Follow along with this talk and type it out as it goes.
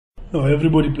No,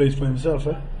 everybody plays for himself.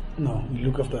 No, we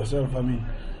look after ourselves. I mean,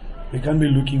 we can't be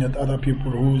looking at other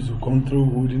people who's gone through,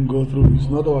 who didn't go through. It's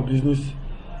not our business.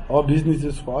 Our business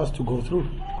is for us to go through,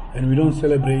 and we don't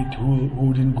celebrate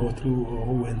who didn't go through or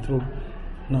who went through.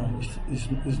 No,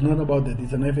 it's not about that.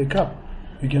 It's an FA Cup.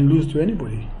 We can lose to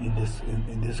anybody in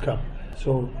this cup.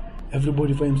 So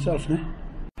everybody for himself.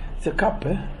 It's a cup.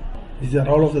 It's a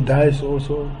roll of the dice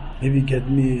also. Maybe get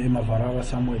me a Mavarara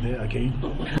somewhere there again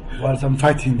whilst I'm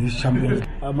fighting this champion.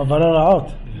 Mavarara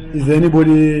out. Is there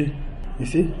anybody? You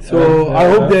see? So I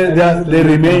hope they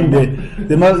remain there.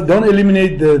 They don't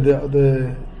eliminate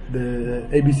the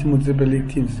ABC Municipal League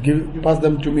teams. Pass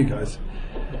them to me, guys.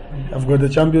 I've got the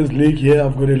Champions League here.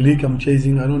 I've got a league I'm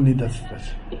chasing. I don't need that stress.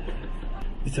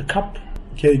 It's a cup.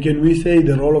 Can we say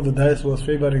the roll of the dice was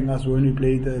favoring us when we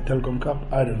played the Telkom Cup?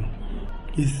 I don't know.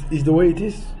 It's the way it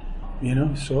is,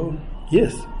 So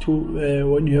yes,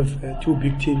 when you have two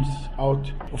big teams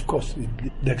out, of course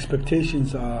the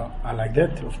expectations are like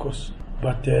that, of course.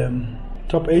 But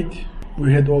top 8,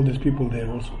 we had all these people there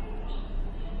also,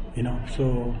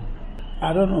 So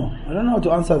I don't know how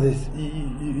to answer this.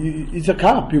 It's a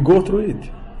cup. You go through it.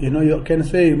 You can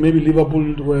say maybe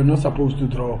Liverpool were not supposed to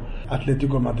draw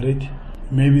Atletico Madrid.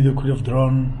 Maybe they could have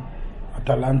drawn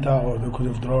Atalanta, or they could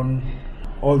have drawn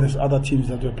all these other teams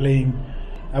that were playing,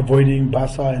 avoiding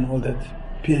Barca and all that.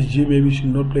 PSG maybe should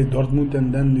not play Dortmund,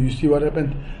 and then you see what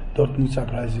happened. Dortmund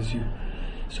surprises you.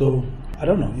 So I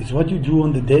don't know. It's what you do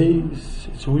on the day.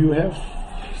 It's who you have.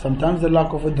 Sometimes the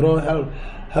lack of a draw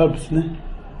helps.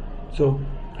 So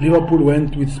Liverpool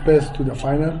went with Spurs to the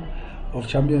final of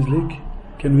Champions League.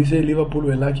 Can we say Liverpool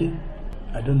were lucky?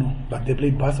 I don't know. But they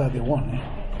played Barca, they won.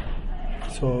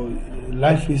 So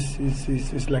life is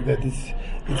like that.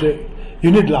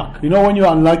 You need luck. When you're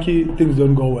unlucky, things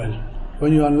don't go well.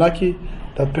 When you're unlucky,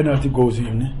 that penalty goes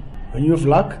in. When you have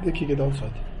luck, they kick it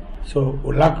outside. So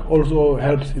luck also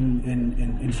helps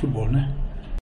in football.